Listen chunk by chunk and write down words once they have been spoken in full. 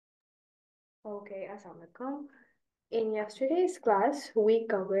Okay, Assalamualaikum. In yesterday's class, we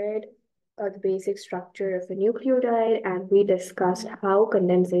covered the basic structure of a nucleotide and we discussed how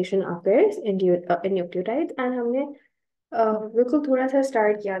condensation occurs in nucleotides and हमने बिल्कुल थोड़ा सा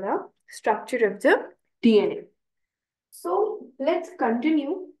start किया था structure of the DNA. So let's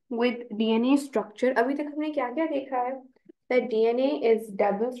continue with DNA structure. अभी तक हमने क्या क्या देखा है? That DNA is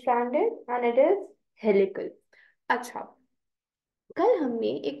double-stranded and it is helical. अच्छा, कल हमने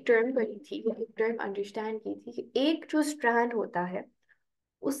एक टर्म पढ़ी थी या एक टर्म अंडरस्टैंड की थी कि एक जो स्ट्रैंड होता है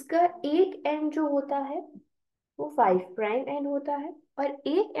उसका एक एंड जो होता है वो 5 प्राइम एंड होता है और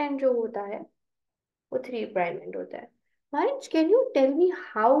एक एंड जो होता है वो 3 प्राइम एंड होता है. Manoj, can you tell me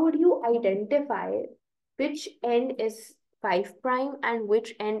how would you identify which end is 5 prime and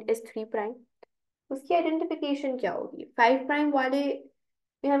which end is 3 prime? उसकी आइडेंटिफिकेशन क्या होगी? 5 प्राइम वाले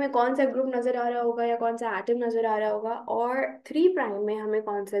में हमें कौन सा ग्रुप नजर आ रहा होगा या कौन सा एटम नजर आ रहा होगा और 3 प्राइम में हमें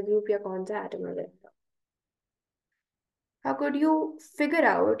कौन सा ग्रुप या कौन सा एटम नजर आ रहा होगा? How could you figure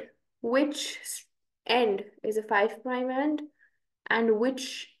out which end is a 5 prime end and which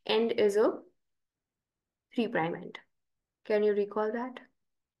end is a 3 prime end? Can you recall that?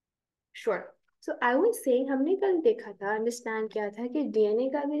 Sure. So I was saying हमने कल देखा था अंडरस्टैंड किया था कि डीएनए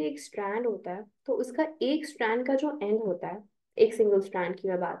का अगर एक स्ट्रैंड होता है तो उसका एक स्ट्रैंड का जो एंड होता है, एक सिंगल स्ट्रैंड की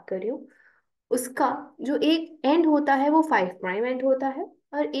मैं बात कर रही हूँ, उसका जो एक एंड होता है वो 5 प्राइम एंड होता है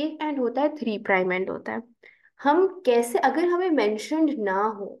और एक एंड होता है 3 प्राइम एंड होता है. हम कैसे, अगर हमें मेंशन्ड ना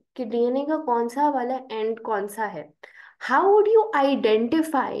हो कि डीएनए का कौन सा वाला एंड कौन सा है, how would you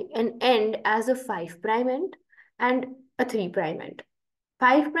identify N and as a 5 prime and and a 3 prime and?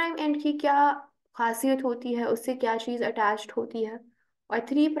 5 prime and की क्या खासियत होती है, उससे क्या चीज अटैच्ड होती है, और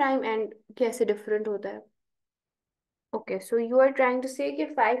 3 प्राइम एंड कैसे डिफरेंट होता है? Okay, so you are trying to से कि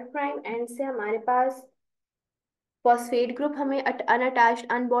 5 प्राइम एंड से हमारे पास फॉस्फेट ग्रुप हमें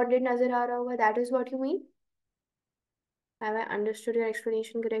अनअटैच्ड अनबॉन्डेड नजर आ रहा होगा. That is what you mean? Have I understood your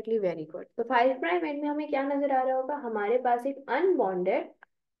explanation correctly? Very good. तो 5 प्राइम एंड में हमें क्या नजर आ रहा होगा? हमारे पास एक अनबॉन्डेड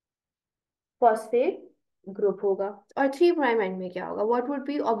फॉस्फेट ग्रुप होगा. और 3 प्राइम एंड में क्या होगा? What would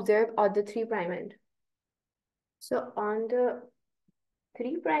be observed on the 3 prime end? So on the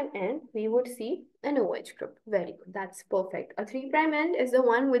 3 prime end, we would see an OH group. Very good. That's perfect. A 3 prime end is the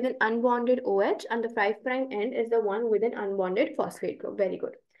one with an unbonded OH and the 5 prime end is the one with an unbonded phosphate group. Very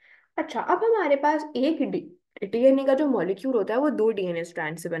good. अच्छा, अब हमारे पास एक DNA का जो molecule होता है वो 2 DNA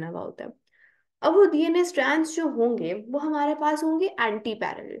strand से बना हुआ होता है. अब वो डीएनए स्ट्रैंड्स जो होंगे वो हमारे पास होंगे एंटी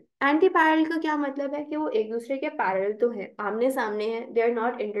पैरेलल. एंटी पैरेलल का क्या मतलब है? कि वो एक दूसरे के पैरेलल तो हैं, आमने सामने हैं, they are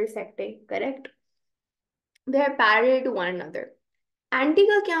not intersecting, correct, they are parallel to one another. Anti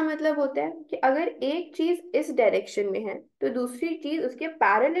का क्या मतलब होता है? कि अगर एक चीज इस डायरेक्शन में है तो दूसरी चीज उसके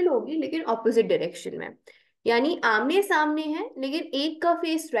पैरेलल होगी लेकिन ऑपोजिट डायरेक्शन में. यानी आमने सामने है लेकिन एक का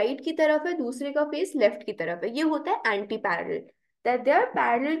फेस राइट की तरफ है, दूसरे का फेस लेफ्ट की तरफ है. ये होता है anti parallel, that they are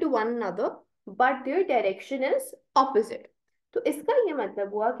parallel to one another but their direction is opposite. तो इसका ये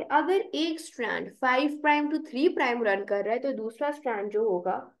मतलब हुआ कि अगर एक strand 5 prime to 3 prime run कर रहा है तो दूसरा स्ट्रैंड जो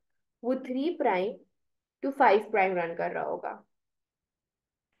होगा वो 3 प्राइम टू 5 प्राइम रन कर रहा होगा.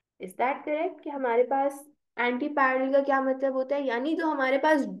 Is that correct? कि हमारे पास एंटी पैरेलल का क्या मतलब होता है? यानी जो हमारे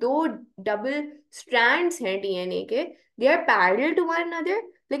पास दो डबल स्ट्रैंड्स हैं डीएनए के, they are parallel to one another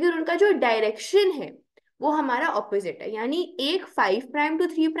लेकिन उनका जो डायरेक्शन है वो हमारा ऑपोजिट है. यानी एक 5 प्राइम टू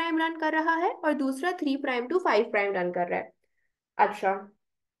 3 प्राइम रन कर रहा है और दूसरा 3 प्राइम टू 5 प्राइम रन कर रहा है. अच्छा,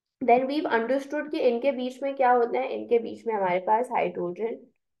 देन वी अंडरस्टूड कि इनके बीच में क्या होता है. इनके बीच में हमारे पास हाइड्रोजन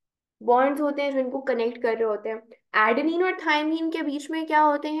बॉन्ड्स होते हैं जो इनको कनेक्ट कर रहे होते हैं. एडेनिन और थायमीन के बीच में क्या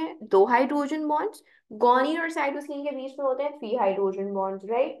होते हैं? 2 हाइड्रोजन बॉन्ड्स. गोनिन और साइटोसिन के बीच में होते हैं 3 hydrogen bonds,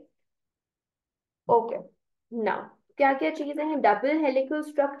 right? Okay, now क्या क्या चीजें हैं? Double helical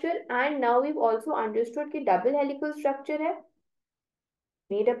structure. And now we also understood कि डबल हेलिकल स्ट्रक्चर है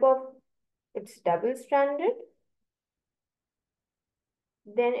made up of, it's double stranded,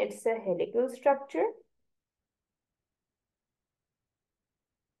 then it's a helical structure,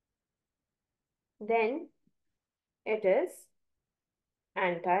 then it is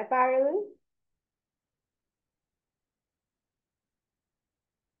anti-parallel,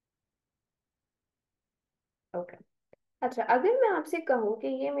 okay. अच्छा, अगर मैं आपसे कहूँ कि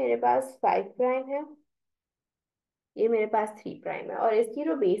ये मेरे पास 5 प्राइम है, ये मेरे पास 3 प्राइम है और इसकी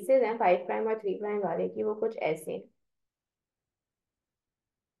जो बेसेस हैं 5 प्राइम और 3 प्राइम वाले की वो कुछ ऐसे हैं,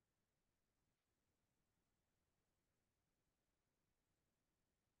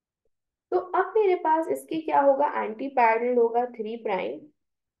 तो अब मेरे पास इसकी क्या होगा? एंटी पैरेलल होगा 3 प्राइम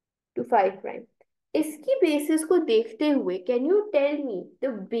टू 5 प्राइम. इसकी बेसिस को देखते हुए can you tell me the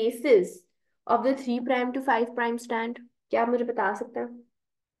basis of the 3 prime to 5 prime stand? क्या आप मुझे बता सकते हैं?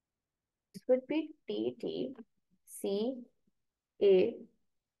 would be TT CAG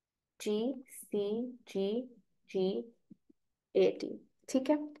CGGAT. ठीक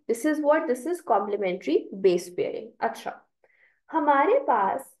है, this is what, this is complementary base pairing. अच्छा, हमारे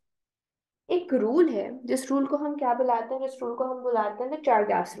पास एक रूल है, जिस रूल को हम क्या बुलाते हैं, जिस रूल को हम बुलाते हैं द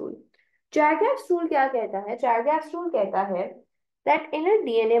चारगैस रूल। चारगैस रूल क्या कहता है? चारगैस रूल कहता है that in a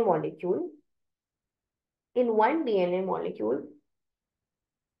DNA molecule, in one DNA molecule,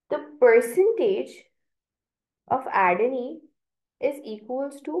 the percentage of adenine is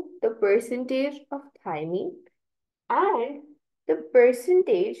equals to the percentage of thymine, and the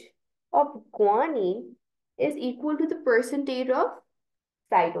percentage of guanine is equal to the percentage of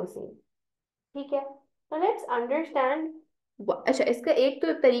cytosine। ठीक है, तो let's understand. अच्छा, इसका एक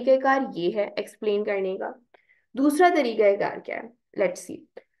तो तरीकेकार ये है explain करने का, दूसरा तरीकेकार क्या है, लेट्स सी।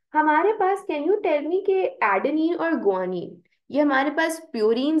 हमारे पास, कैन यू टेल मी कि एडेनिन और गुआनिन ये हमारे पास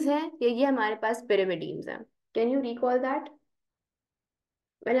प्योरीन्स हैं या ये हमारे पास पिरिमिडीन्स हैं? Can you recall that?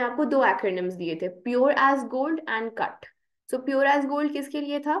 मैंने आपको दो एक्रोनिम्स दिए थे, pure as gold and cut. So pure as gold किसके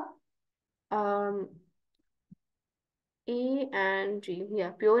लिए था? ए एंड जी, या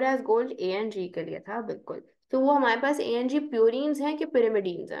pure as gold A and जी के लिए था, बिल्कुल। तो वो हमारे पास ए एंड जी प्योरीन्स हैं कि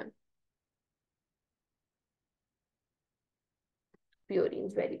पिरिमिडीन्स हैं?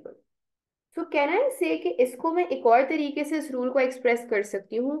 प्योरीन्स, very good. So can I से कि इसको मैं एक और तरीके से इस रूल को एक्सप्रेस कर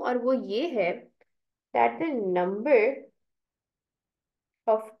सकती हूँ, और वो ये है that the number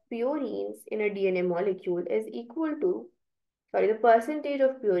of purines in a DNA molecule is equal to, sorry, the percentage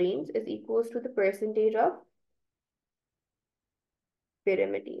of purines is equals to the percentage of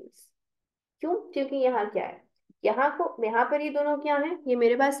pyrimidines। क्यों? क्योंकि यहाँ क्या है, यहाँ पर ये दोनों क्या है, ये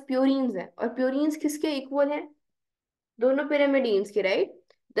मेरे पास प्योरीन्स है, और प्योरीन्स किसके इक्वल है? दोनों pyrimidines के, right?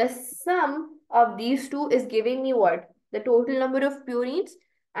 The sum of these two is giving me what? The total number of purines,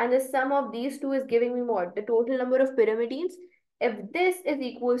 and the sum of these two is giving me what? The total number of pyrimidines। If this is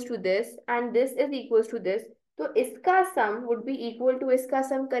equals to this and this is equals to this, तो इसका sum would be equal to इसका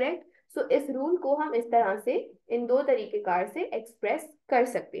sum, correct? So इस rule को हम इस तरह से, इन दो तरीकेकार से एक्सप्रेस कर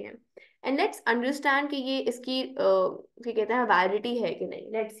सकते हैं। एंड लेट्स अंडरस्टैंड कि ये इसकी क्या कहते हैं, वैलिडिटी है कि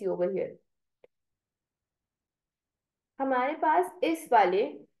नहीं। Let's see over here. हमारे पास इस वाले,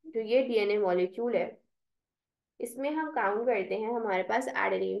 जो ये डीएनए मॉलिक्यूल है, इसमें हम काउंट करते हैं हमारे पास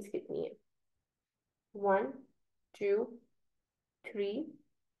एडेनिन्स कितनी है। 1 2 3,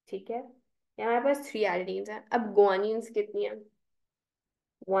 ठीक है, यहाँ हमारे पास 3 एडेनिन्स हैं। अब गुआनिन्स कितनी है?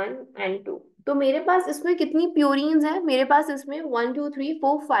 1 and 2। तो मेरे पास इसमें कितनी प्योरीन्स हैं? मेरे पास इसमें 1 2 3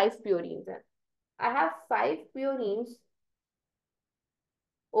 4 5 प्योरीन्स हैं। I have 5 प्योरीन्स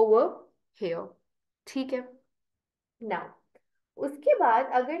over here. ठीक है, नाउ उसके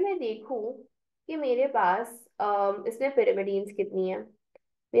बाद अगर मैं देखूं कि मेरे पास इसमें पिरिमिडीन्स कितनी है,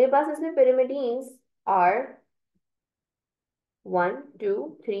 मेरे पास इसमें पिरिमिडीन्स are 1 2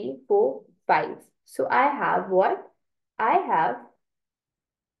 3 4 5। So I have what? I have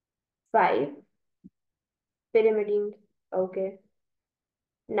 5 pyrimidines। Okay,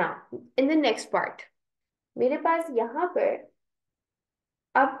 now in the next part, मेरे पास यहाँ पर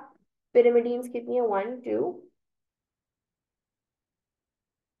अब पिरिमिडीन्स कितनी है? 1 2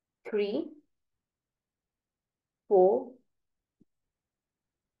 3 4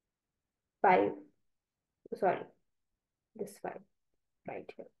 5, sorry, this 5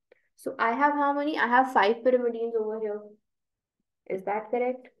 right here। So I have how many? I have 5 pyrimidines over here. Is that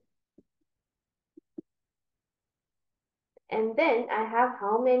correct? And then I have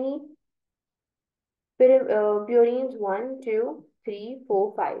how many purines? 1 2 3 4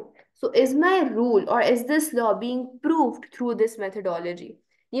 5। So is my rule or is this law being proved through this methodology?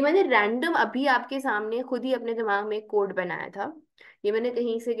 ये मैंने random अभी आपके सामने खुद ही अपने दिमाग में एक कोड बनाया था। ये मैंने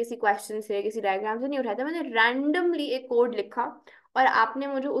कहीं से, किसी क्वेश्चन से, किसी डायग्राम से नहीं उठाया था। मैंने रैंडमली एक कोड लिखा और आपने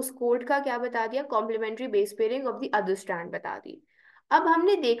मुझे उस कोड का क्या बता दिया? Complementary base pairing of the other strand बता दी। अब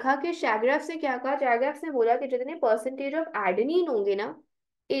हमने देखा कि शैग्राफ ने क्या कहा। शैग्राफ ने बोला कि जितने परसेंटेज ऑफ एडेनिन होंगे ना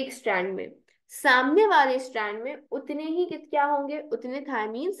एक स्ट्रैंड में, सामने वाले स्ट्रैंड में उतने ही क्या होंगे? उतने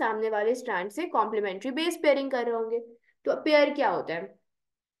थायमीन सामने वाले स्ट्रैंड से कॉम्प्लीमेंट्री बेस पेयरिंग कर रहे होंगे। तो पेयर क्या होता है?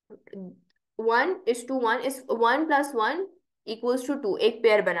 1:1 इज 1+1 = 2, एक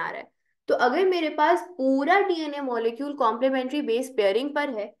पेयर बना रहा है। तो अगर मेरे पास पूरा DNA molecule complementary base pairing पर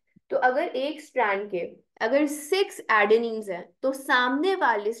है, तो अगर एक स्ट्रैंड के अगर 6 एडेनिन्स हैं, तो सामने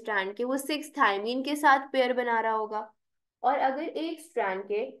वाले स्ट्रैंड के वो 6 थायमीन के साथ पेयर बना रहा होगा। और अगर एक स्ट्रैंड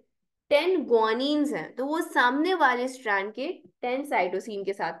के 10 गुआनीन्स हैं, तो वो सामने वाले स्ट्रैंड के 10 साइटोसिन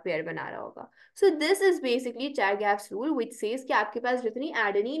के साथ पेयर बना रहा होगा। So this is basically चारगैप्स rule, which says कि आपके पास जितनी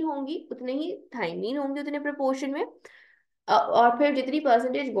एडेनिन होंगी उतने ही थाइमीन होंगे, उतने प्रोपोर्शन में। और फिर जितनी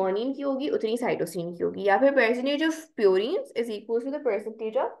परसेंटेज गुआनिन की होगी उतनी साइटोसिन की होगी, या फिर percentage of प्योरीन्स is equal to the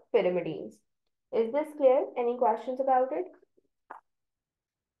percentage of pyrimidines. Is this clear? Any questions about it?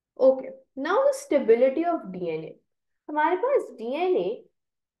 Okay. Now the stability of DNA. हमारे पास डीएनए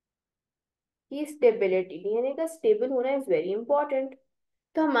की स्टेबिलिटी, डीएनए का स्टेबल होना इज वेरी इंपॉर्टेंट।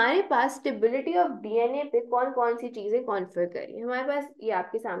 तो हमारे पास स्टेबिलिटी ऑफ डीएनए पे कौन कौन सी चीजें कॉन्फिगर करी हमारे पास, ये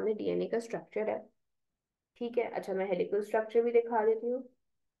आपके सामने डीएनए का स्ट्रक्चर है। ठीक है, अच्छा मैं हेलिकल स्ट्रक्चर भी दिखा देती हूँ।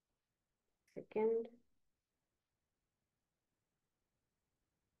 Second,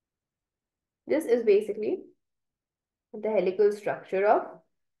 this is basically the helical structure of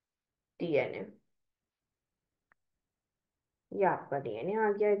DNA. ये आपका डीएनए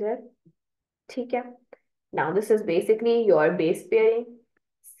आ गया इधर। ठीक है, now this is basically your base pairing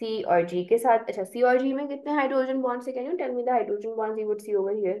सी और जी के साथ। अच्छा, सी और जी में कितने हाइड्रोजन बॉन्ड्स है? Can you tell me the hydrogen bonds you would see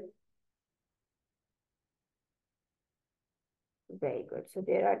over here? Very good. So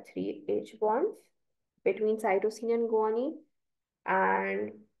there are three H bonds between cytosine and guanine,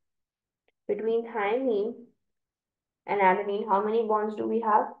 and between thymine and adenine, how many bonds do we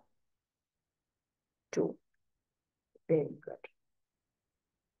have? Two. Very good.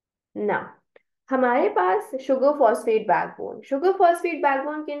 Now, हमारे पास sugar phosphate backbone, sugar phosphate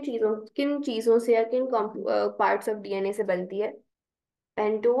backbone किन चीजों से या किन parts of DNA से बनती है?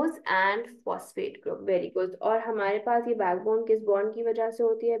 Pentose and phosphate group. Very good. और हमारे पास ये बैकबोन किस बॉन्ड की वजह से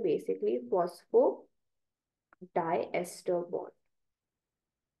होती है? Basically phospho diester bond.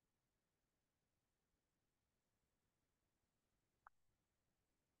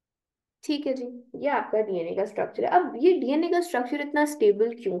 ठीक है जी, ये आपका डीएनए का स्ट्रक्चर है। अब ये डीएनए का स्ट्रक्चर इतना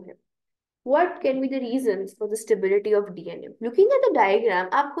स्टेबल क्यों है? What can be the reasons for the stability of DNA? Looking at the diagram,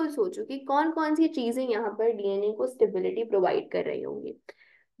 आप खुद सोचो कि कौन कौन सी चीजें यहाँ पर डीएनए को स्टेबिलिटी प्रोवाइड कर रही होंगी।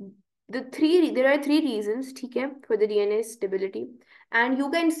 There are three reasons, ठीक है, for the DNA stability, and you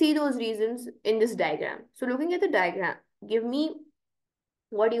can see those reasons in this diagram. So looking at the diagram, give me,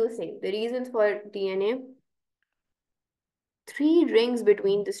 what do you think the reasons for DNA? Three rings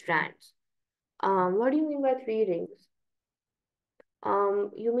between the strands. What do you mean by three rings?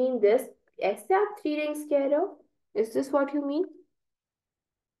 You mean this? ऐसे आप three rings कह रहे हो? Is this what you mean?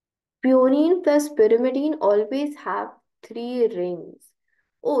 Purine plus pyrimidine always have three rings.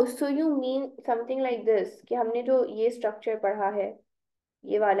 Oh, so you mean something like this कि हमने जो ये structure पढ़ा है,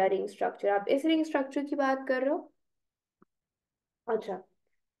 ये वाला रिंग स्ट्रक्चर, आप इस रिंग स्ट्रक्चर की बात कर रहे हो? अच्छा,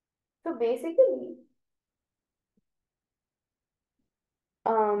 तो basically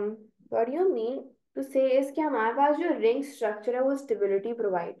um what do you mean to say is कि हमारे पास जो रिंग स्ट्रक्चर है वो स्टेबिलिटी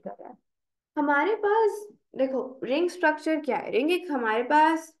प्रोवाइड कर रहा है हमारे पास। देखो, रिंग स्ट्रक्चर क्या है? रिंग एक हमारे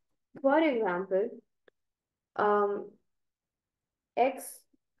पास, फॉर एग्जाम्पल एक्स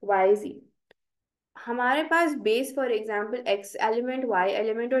वाई जी, हमारे पास base for example x element, Y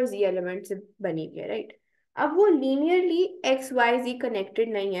element और जी एलिमेंट से बनी हुई है, राइट? अब वो लीनियरली एक्स वाई जी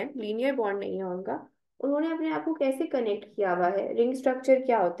कनेक्टेड नहीं है, लीनियर बॉन्ड नहीं है उनका। उन्होंने अपने आप को कैसे कनेक्ट किया हुआ है? रिंग स्ट्रक्चर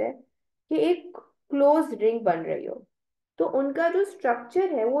क्या होता है कि एक क्लोज रिंग बन रही हो, तो उनका जो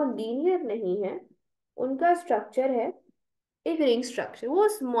स्ट्रक्चर है वो लीनियर नहीं है, उनका स्ट्रक्चर है एक रिंग स्ट्रक्चर, वो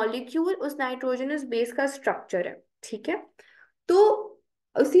उस मॉलिक्यूल, उस नाइट्रोजनस बेस का स्ट्रक्चर है। ठीक है, तो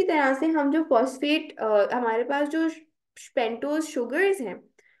उसी तरह से हम जो फॉस्फेट, हमारे पास जो पेंटोज शुगर्स हैं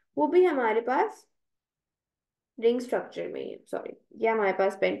वो भी हमारे पास रिंग स्ट्रक्चर में ही है। सॉरी, ये हमारे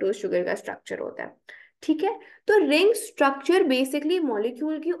पास पेंटोज शुगर का स्ट्रक्चर होता है। ठीक है, तो रिंग स्ट्रक्चर बेसिकली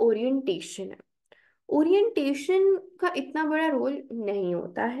मॉलिक्यूल की ओरिएंटेशन है। ओरिएंटेशन का इतना बड़ा रोल नहीं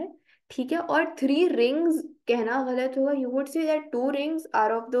होता है। ठीक है, और थ्री रिंग्स कहना गलत होगा। You would say that to rings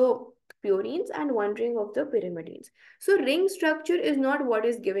are of the purines and one ring of the pyrimidines. So ring structure is not what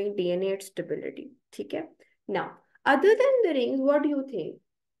is giving DNA its stability. ठीक है, now other than the rings, what do you think?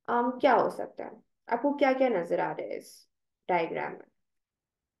 क्या हो सकता है? आपको क्या क्या नजर आ रहा है इस डायग्राम में?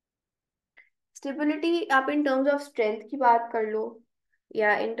 स्टेबिलिटी आप इन टर्म्स ऑफ स्ट्रेंथ की बात कर लो,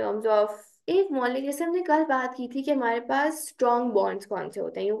 या इन टर्म्स ऑफ एक मॉलिक्यूल, जैसे हमने कल बात की थी कि हमारे पास स्ट्रॉन्ग बॉन्ड्स कौन से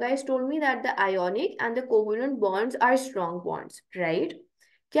होते हैं। You guys told me that the ionic and the covalent bonds are strong bonds, right?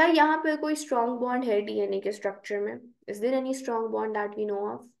 क्या यहाँ पे कोई स्ट्रॉन्ग बॉन्ड है डीएनए के स्ट्रक्चर में? Is there any strong bond that we know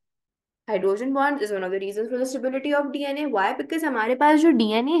of? Hydrogen bond is one of the reasons for the stability of DNA. Why? Because हमारे पास जो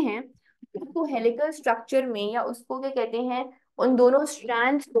DNA है उसको हेलिकल स्ट्रक्चर में, या उसको क्या कहते हैं, उन दोनों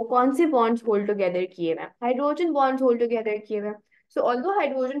स्ट्रैंड्स को कौन से बॉन्ड्स होल्ड टुगेदर किए हुए हैं? हाइड्रोजन बॉन्ड्स होल्ड टुगेदर किए हुए हैं। सो although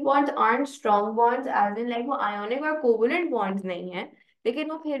hydrogen bonds aren't strong bonds as in like वो आयोनिक और कोवलेंट बॉन्ड्स नहीं है, लेकिन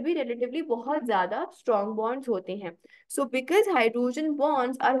वो फिर भी रिलेटिवली बहुत ज्यादा स्ट्रॉन्ग बॉन्ड्स होते हैं। So because hydrogen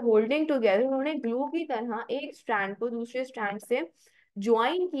bonds are holding together, उन्होंने ग्लू की तरह एक स्ट्रैंड को दूसरे स्ट्रैंड से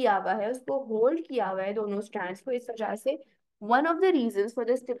ज्वाइन किया हुआ है, उसको होल्ड किया हुआ है दोनों स्ट्रैंड्स को, इस वजह से one of the reasons for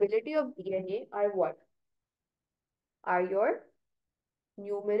the stability of DNA are what, are your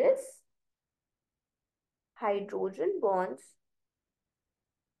numerous hydrogen bonds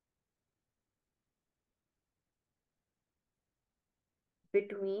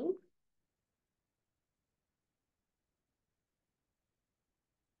between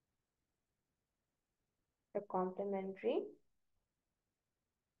the complementary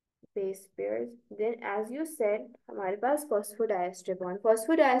base pairs. Then as you said, हमारे पास फॉस्फोडाइएस्टर बॉन्ड,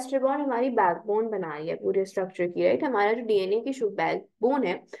 फॉस्फोडाइएस्टर बॉन्ड हमारी बैकबोन बना रही है पूरे स्ट्रक्चर की, right. हमारा जो DNA की शुभ बैकबोन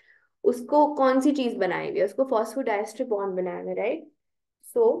है, उसको कौन सी चीज बनाई हुई है, उसको फॉस्फोडाइएस्टर बॉन्ड बनाया हुआ है, right.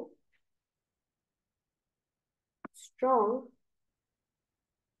 So strong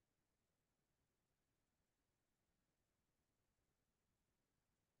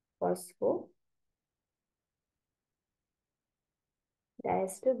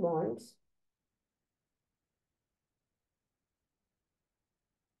phosphodiester bonds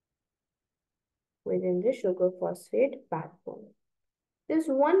within the sugar phosphate backbone. There's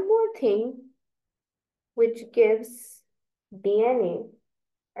one more thing which gives DNA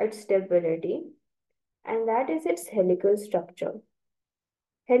its stability, and that is its helical structure.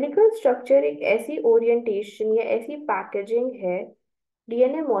 Helical structure एक ऐसी ओरिएंटेशन या ऐसी पैकेजिंग है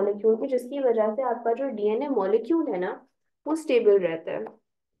DNA molecule की, जिसकी वजह से आपका जो डीएनए मॉलिक्यूल है ना, वो स्टेबल रहता है,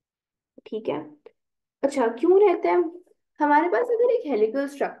 ठीक है। अच्छा, क्यों रहता है? हमारे पास अगर एक हेलिकल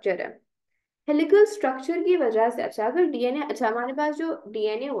स्ट्रक्चर है, हेलिकल स्ट्रक्चर की वजह से, अच्छा अगर डीएनए, अच्छा हमारे पास जो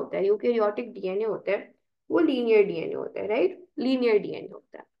डीएनए होता है, यूकेरियोटिक डीएनए होता है, वो लीनियर डीएनए होता है, राइट। लीनियर डीएनए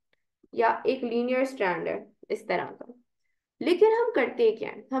होता है, या एक लीनियर स्ट्रैंड है इस तरह का। लेकिन हम करते क्या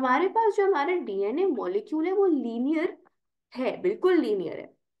है, हमारे पास जो हमारा डीएनए मॉलिक्यूल है वो लीनियर है, बिल्कुल लीनियर है,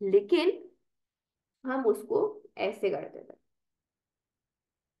 लेकिन हम उसको ऐसे कर देते हैं।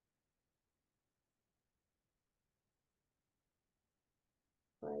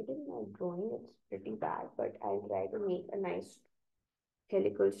 I did my drawing, it's pretty bad, but I'll try to make a nice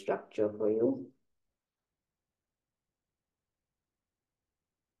helical structure for you.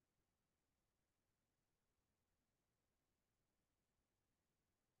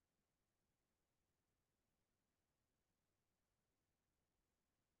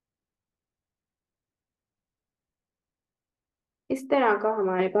 इस तरह का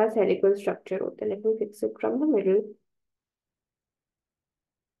हमारे पास हेलिकल स्ट्रक्चर होता है। Let me fix it from the middle.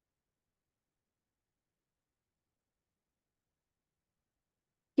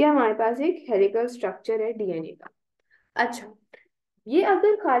 ये हमारे पास एक हेलिकल स्ट्रक्चर है डीएनए का। अच्छा, ये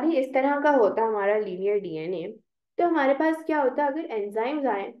अगर खाली इस तरह का होता हमारा लीनियर डीएनए, तो हमारे पास क्या होता, अगर एंजाइम्स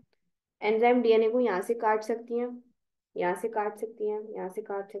आए, एंजाइम डीएनए को यहाँ से काट सकती हैं, यहाँ से काट सकती हैं, यहाँ से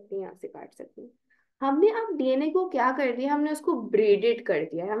काट सकती हैं, यहाँ से काट सकती हैं। हमने अब डीएनए को क्या कर दिया, हमने उसको ब्रेडेड कर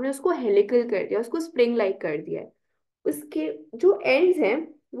दिया है, हमने उसको हेलिकल कर दिया, उसको स्प्रिंग लाइक कर दिया है। उसके जो एंड्स हैं,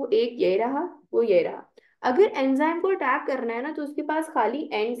 वो एक ये रहा, वो ये रहा। अगर एंजाइम को अटैक करना है ना, तो उसके पास खाली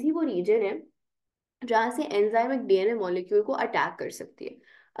एंड्स ही वो रीजन है जहां से एंजाइम एक डीएनए मॉलिक्यूल को अटैक कर सकती है।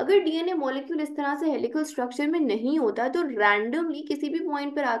 अगर डीएनए मॉलिक्यूल इस तरह से हेलिकल स्ट्रक्चर में नहीं होता, तो रैंडमली किसी भी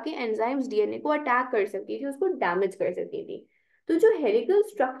पॉइंट पर आके एंजाइम्स डीएनए को अटैक कर सकती थी, उसको डैमेज कर सकती थी। तो जो हेलिकल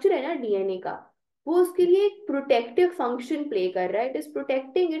स्ट्रक्चर है ना डीएनए का, वो उसके लिए एक प्रोटेक्टिव फंक्शन प्ले कर रहा है। It is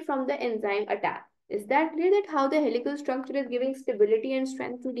protecting it from the enzyme attack. Is that clear, that how the helical structure is giving stability and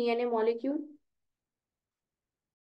strength to DNA molecule?